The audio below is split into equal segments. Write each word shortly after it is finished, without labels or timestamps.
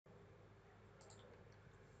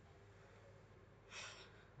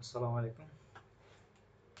আসসালামু আলাইকুম।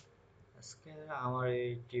 আজকে আমার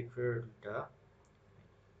এই টিউটোরিয়ালটা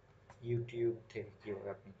ইউটিউব থেকে কিভাবে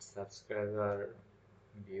আপনি সাবস্ক্রাইবার,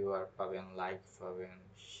 ভিউয়ার পাবেন, লাইক পাবেন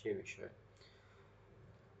সে বিষয়ে।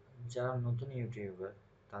 যারা নতুন ইউটিউবার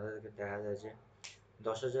তাদেরকে দেখা যায় যে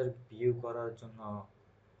 10,000 ভিউ করার জন্য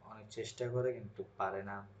অনেক চেষ্টা করে কিন্তু পারে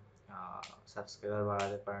না, সাবস্ক্রাইবার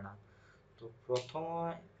বাড়াতে পারে না। তো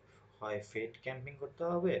প্রথমে হয় পেইড ক্যাম্পেইন করতে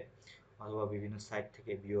হবে অথবা বিভিন্ন সাইট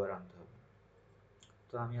থেকে ভিউয়ার আনতে হবে।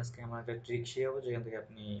 তো আমি আজকে আমার একটা ট্রিক শেখাবো যেখান থেকে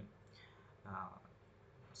আপনি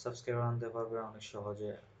সাবস্ক্রাইবার আনতে পারবেন অনেক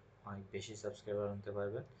সহজে, অনেক বেশি সাবস্ক্রাইবার আনতে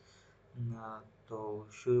পারবেন। তো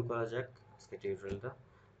শুরু করা যাক আজকে টিউটোরিয়ালটা।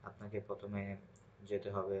 আপনাকে প্রথমে যেতে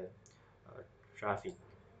হবে traffic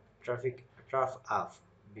traffic trough up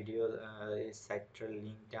video. এই সাইটটার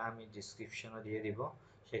লিঙ্কটা আমি ডিসক্রিপশনে দিয়ে দিব।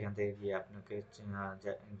 সেখান থেকে গিয়ে আপনাকে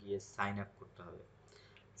গিয়ে সাইন আপ করতে হবে।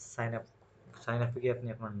 সাইন আপ সাইন আপে গিয়ে আপনি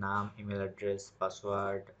আপনার নাম, ইমেল অ্যাড্রেস,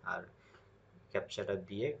 পাসওয়ার্ড আর ক্যাপচাটা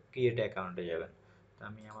দিয়ে ক্রিয়েট অ্যাকাউন্টে যাবেন। তো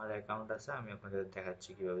আমি আমার অ্যাকাউন্ট আছে, আমি আপনাদের দেখাচ্ছি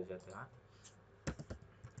কিভাবে যেতে হয়।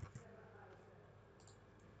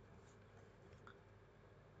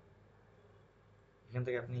 এখান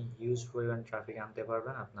থেকে আপনি হিউজ পরিমাণ ট্রাফিক আনতে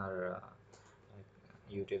পারবেন আপনার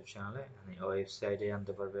ইউটিউব চ্যানেলে, মানে ওয়েবসাইটে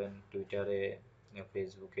আনতে পারবেন, টুইটারে,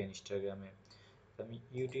 ফেসবুকে, ইনস্টাগ্রামে। তো আমি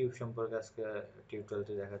ইউটিউব সম্পর্কে আজকে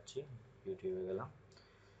টিউটোরিয়ালটি দেখাচ্ছি। ইউটিউবে গেলাম,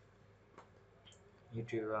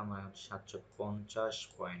 ইউটিউবে আমার 750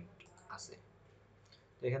 পয়েন্ট আছে।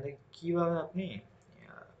 তো এখান থেকে কীভাবে আপনি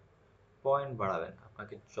পয়েন্ট বাড়াবেন,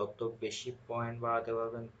 আপনাকে যত বেশি পয়েন্ট বাড়াতে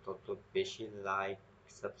পারবেন তত বেশি লাইক,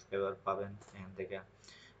 সাবস্ক্রাইবার পাবেন। এখান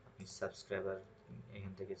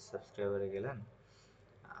থেকে সাবস্ক্রাইবারে গেলেন,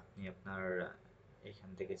 আপনি আপনার এখান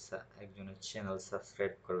থেকে একজনের চ্যানেল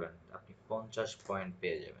সাবস্ক্রাইব করবেন, আপনি 50 পয়েন্ট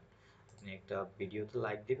পেয়ে যাবেন। আপনি একটা ভিডিওতে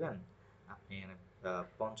লাইক দিবেন, আপনি এখানে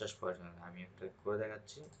 50 পয়েন্ট। আমি একটা করে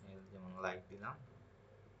দেখাচ্ছি, যেমন লাইক দিলাম,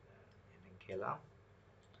 এখানে গেলাম,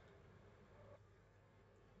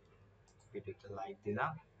 ভিডিওতে লাইক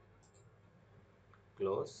দিলাম,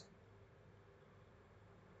 close.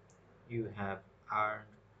 You have earn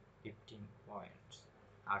 15 points.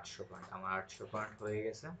 800 point, আমার 800 পয়েন্ট হয়ে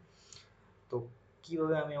গেছে। তো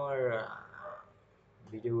কিভাবে আমি আমার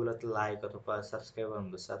ভিডিওগুলোতে লাইক অথবা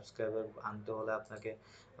সাবস্ক্রাইবার আনতে হলে আপনাকে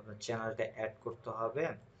আপনার চ্যানেলটা অ্যাড করতে হবে।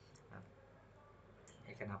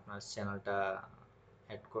 এখানে আপনার চ্যানেলটা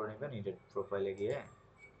অ্যাড করে নেবেন এডিট প্রোফাইলে গিয়ে।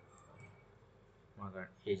 মনে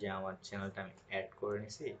করেন এই যে আমার চ্যানেলটা আমি অ্যাড করে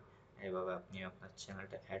নিছি, এইভাবে আপনি আপনার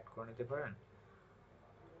চ্যানেলটা অ্যাড করে নিতে পারেন।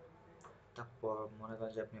 তারপর মনে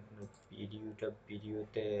করেন যে আপনি আপনার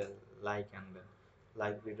ভিডিওতে লাইক আনবেন,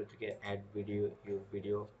 লাইক ভিডিও থেকে অ্যাড ভিডিও, ইউর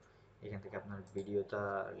ভিডিও, এখান থেকে আপনার ভিডিওটা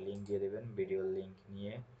লিঙ্ক দিয়ে দেবেন। ভিডিওর লিঙ্ক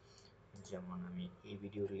নিয়ে, যেমন আমি এই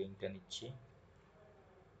ভিডিওর লিঙ্কটা নিচ্ছি,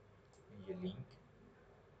 এই যে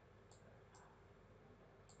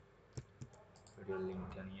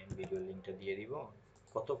ভিডিওর লিঙ্কটা দিয়ে দিব।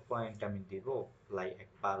 কত পয়েন্ট আমি দিব লাইক,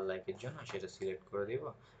 পার লাইকের জন্য সেটা সিলেক্ট করে দিব,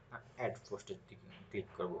 আর অ্যাড পোস্টের দিকে ক্লিক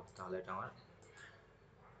করব, তাহলে এটা আমার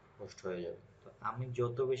পোস্ট হয়ে যাবে। তো আমি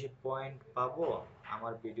যত বেশি পয়েন্ট পাবো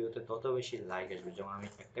আমার ভিডিওতে তত বেশি লাইক আসবে। যেমন আমি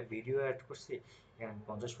একটা ভিডিও অ্যাড করছি, এখানে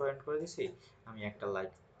 50 পয়েন্ট করে দিছি, আমি একটা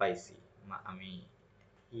লাইক পাইছি, আমি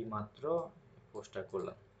এই মাত্র পোস্টটা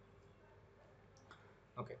করলাম।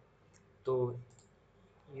 ওকে। তো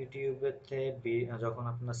ইউটিউবেতে যখন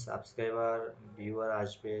আপনার সাবস্ক্রাইবার, ভিউয়ার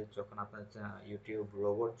আসবে, যখন আপনার ইউটিউব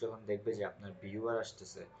রোবট যখন দেখবে যে আপনার ভিউয়ার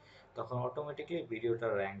আসতেছে, তখন অটোমেটিকলি ভিডিওটা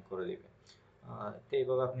র্যাঙ্ক করে দিবে। তো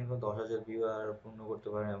এইভাবে আপনি 10,000 ভিউয়ার পূর্ণ করতে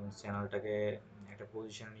পারেন এবং চ্যানেলটাকে একটা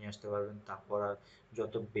পজিশনে নিয়ে আসতে পারবেন। তারপর আর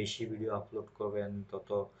যত বেশি ভিডিও আপলোড করবেন তত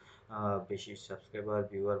বেশি সাবস্ক্রাইবার,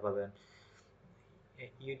 ভিউয়ার পাবেন।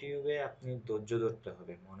 ইউটিউবে আপনি ধৈর্য ধরতে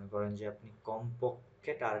হবে। মনে করেন যে আপনি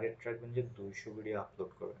কমপক্ষে টার্গেট রাখবেন যে 200 ভিডিও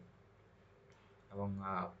আপলোড করবেন এবং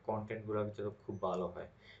কন্টেন্টগুলো ভিতরে খুব ভালো হয়।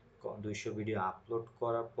 200 ভিডিও আপলোড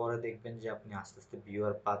করার পরে দেখবেন যে আপনি আস্তে আস্তে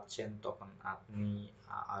ভিউয়ার পাচ্ছেন, তখন আপনি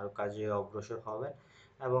আরও কাজে অগ্রসর হবেন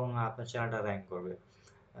এবং আপনার চ্যানেলটা র্যাঙ্ক করবে।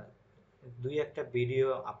 দুই একটা ভিডিও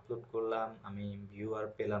আপলোড করলাম, আমি ভিউয়ার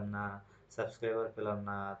পেলাম না, সাবস্ক্রাইবার পেলাম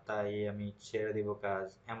না, তাই আমি ছেড়ে দিব কাজ,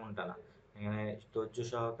 এমনটা না। এখানে ধৈর্য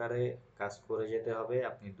সহকারে কাজ করে যেতে হবে।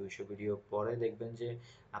 আপনি 200 ভিডিও পরে দেখবেন যে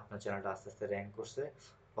আপনার চ্যানেলটা আস্তে আস্তে র্যাঙ্ক করছে।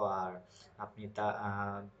 আর আপনি তা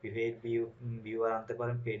পেইড ভিউয়ার আনতে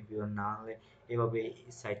পারেন, পেইড ভিউয়ার না আনলে এভাবে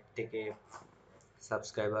সাইট থেকে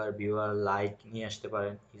সাবস্ক্রাইবার, ভিউয়ার, লাইক নিয়ে আসতে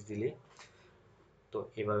পারেন ইজিলি। তো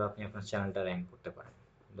এভাবে আপনি আপনার চ্যানেলটা র্যাঙ্ক করতে পারেন।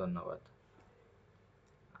 ধন্যবাদ।